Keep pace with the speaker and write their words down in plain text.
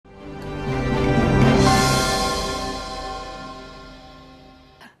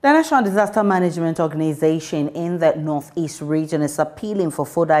The National Disaster Management Organization in the Northeast region is appealing for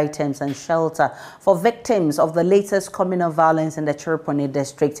food items and shelter for victims of the latest communal violence in the Chereponi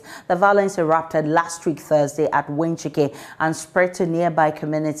district. The violence erupted last week Thursday at Winchike and spread to nearby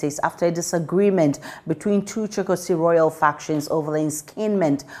communities after a disagreement between two Chokosi royal factions over the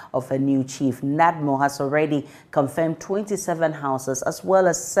inskinment of a new chief. NADMO has already confirmed 27 houses as well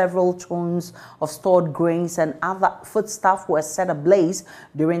as several tons of stored grains and other foodstuff were set ablaze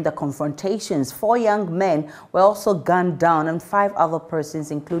during the confrontations. 4 young men were also gunned down and 5 other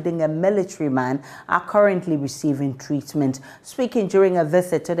persons, including a military man, are currently receiving treatment. Speaking during a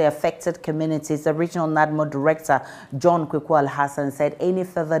visit to the affected communities, the regional NADMO director, John Kweku Hassan, said any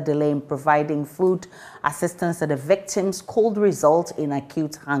further delay in providing food assistance to the victims could result in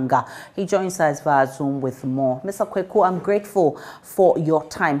acute hunger. He joins us via Zoom with more. Mr. Kweku, I'm grateful for your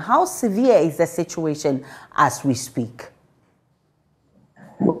time. How severe is the situation as we speak?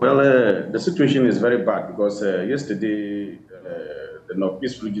 Well, the situation is very bad because yesterday the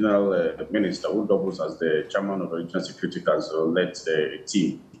Northeast Regional Minister, who doubles as the chairman of the Regional Security Council, led a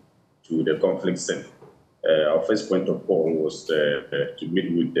team to the conflict center. Our first point of call was to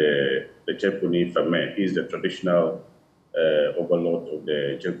meet with the Chereponi family. He is the traditional overlord of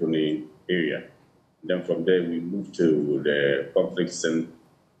the Chereponi area. Then from there, we moved to the conflict center,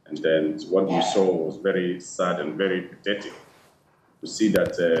 and then what we saw was very sad and very pathetic. To see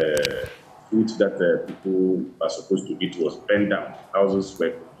that food that people are supposed to eat was burned down. Houses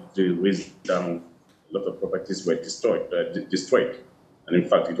were completely razed down. A lot of properties were destroyed. And in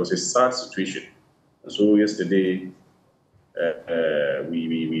fact, it was a sad situation. And so yesterday,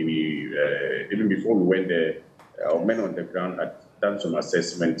 even before we went there, our men on the ground had done some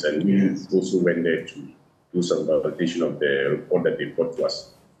assessments, and we also went there to do some validation of the report that they brought to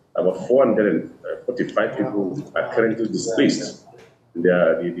us. About 445 people are currently displaced.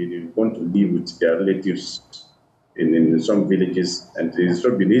 They're going to live with their relatives in some villages, and it's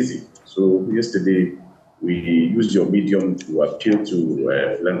not been easy. So yesterday, we used your medium to appeal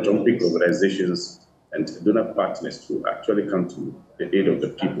to philanthropic organizations and donor partners to actually come to the aid of the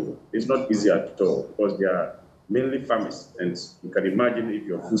people. It's not easy at all because they are mainly farmers, and you can imagine if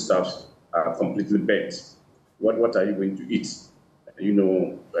your foodstuffs are completely burnt, what are you going to eat? You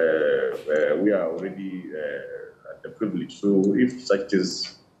know, we are already the privilege. So if such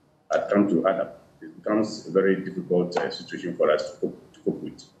things come to add up, it becomes a very difficult situation for us to cope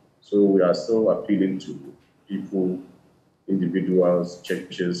with. So we are still appealing to people, individuals,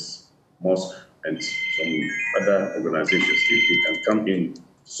 churches, mosques, and some other organizations. If they can come in to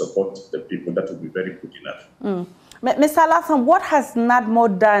support the people, that would be very good enough. Mr. Lathan, what has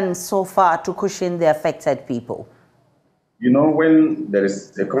NADMO done so far to cushion the affected people? You know, when there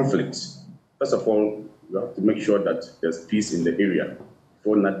is a conflict, first of all, you have to make sure that there's peace in the area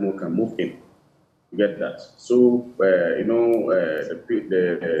before NADMO can move in. You get that? So, you know,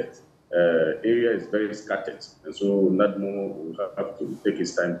 the area is very scattered. And so NADMO will have to take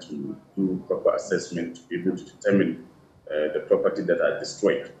its time to do proper assessment to be able to determine the property that are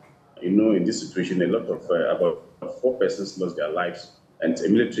destroyed. You know, in this situation, a lot of, about 4 persons lost their lives, and a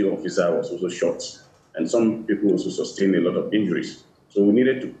military officer was also shot. And some people also sustained a lot of injuries. So we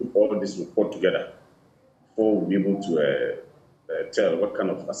needed to put all this report together before we'll be able to tell what kind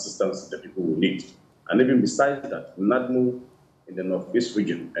of assistance the people will need. And even besides that, NADMO in the Northeast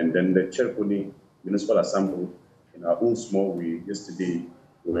region and then the Chereponi Municipal Assembly, in our own small way, yesterday,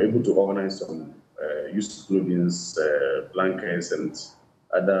 we were able to organize some used clothing, blankets, and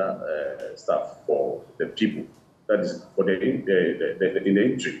other stuff for the people. That is for in the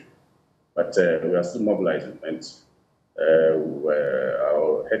entry. But we are still mobilizing, and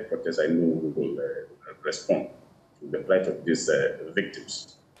our headquarters, I know, will respond to the plight of these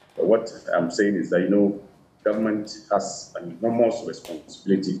victims. But what I'm saying is that, you know, government has an enormous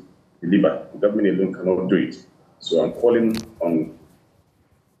responsibility to deliver. The government alone cannot do it. So I'm calling on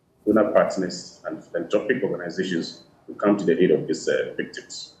donor partners and philanthropic organizations to come to the aid of these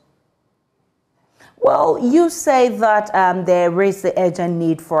victims. Well, you say that there is the urgent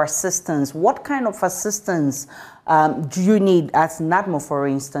need for assistance. What kind of assistance do you need as NADMO, for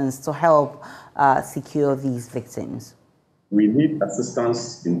instance, to help secure these victims? We need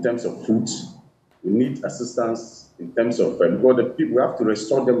assistance in terms of food. We need assistance in terms of, because the people, we have to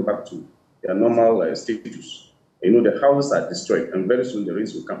restore them back to their normal status. You know, the houses are destroyed, and very soon the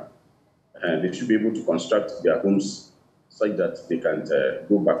rains will come. And they should be able to construct their homes such that they can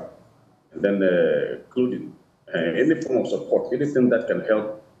go back. And then clothing, any form of support, anything that can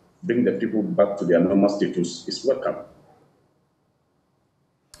help bring the people back to their normal status is welcome.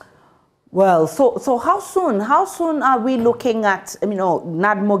 Well, so how soon are we looking at,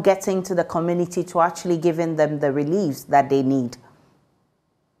 NADMO getting to the community to actually giving them the reliefs that they need?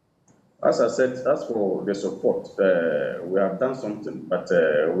 As I said, as for the support, we have done something, but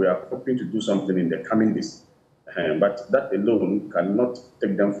we are hoping to do something in the coming days. But that alone cannot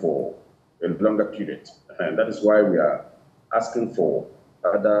take them for a longer period. And that is why we are asking for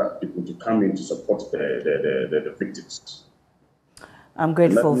other people to come in to support the victims. I'm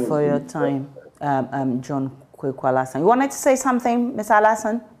grateful for your time, John Kwaku-Alasan. You wanted to say something, Mr.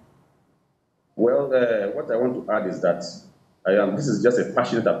 Alasan? Well, what I want to add is that this is just a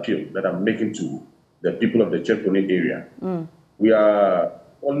passionate appeal that I'm making to the people of the Chereponi area. We are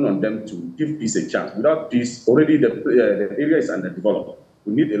calling on them to give peace a chance. Without peace, already the area is underdeveloped.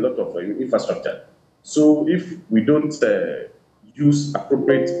 We need a lot of infrastructure. So if we don't use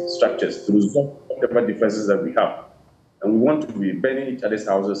appropriate structures to resolve whatever differences that we have, and we want to be burning each other's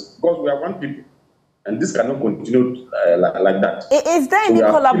houses, because we are one people, and this cannot continue like that. Is there any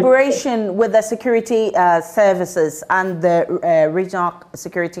collaboration with the security services and the Regional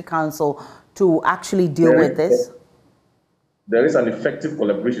Security Council to actually deal with this? There is an effective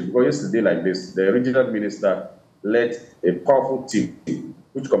collaboration, because yesterday like this, the regional minister led a powerful team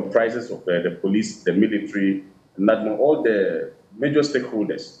which comprises of the police, the military, NADMO, all the major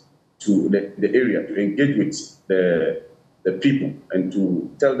stakeholders to the area to engage with the people and to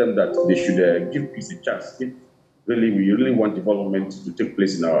tell them that they should give peace a chance if we really want development to take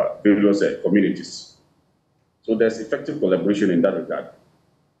place in our various communities. So there's effective collaboration in that regard.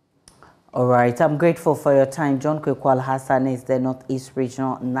 All right, I'm grateful for your time. John Kwaku-Alasan is the Northeast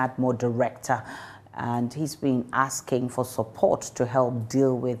Regional NADMO Director, and he's been asking for support to help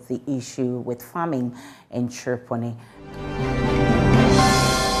deal with the issue with farming in Chereponi.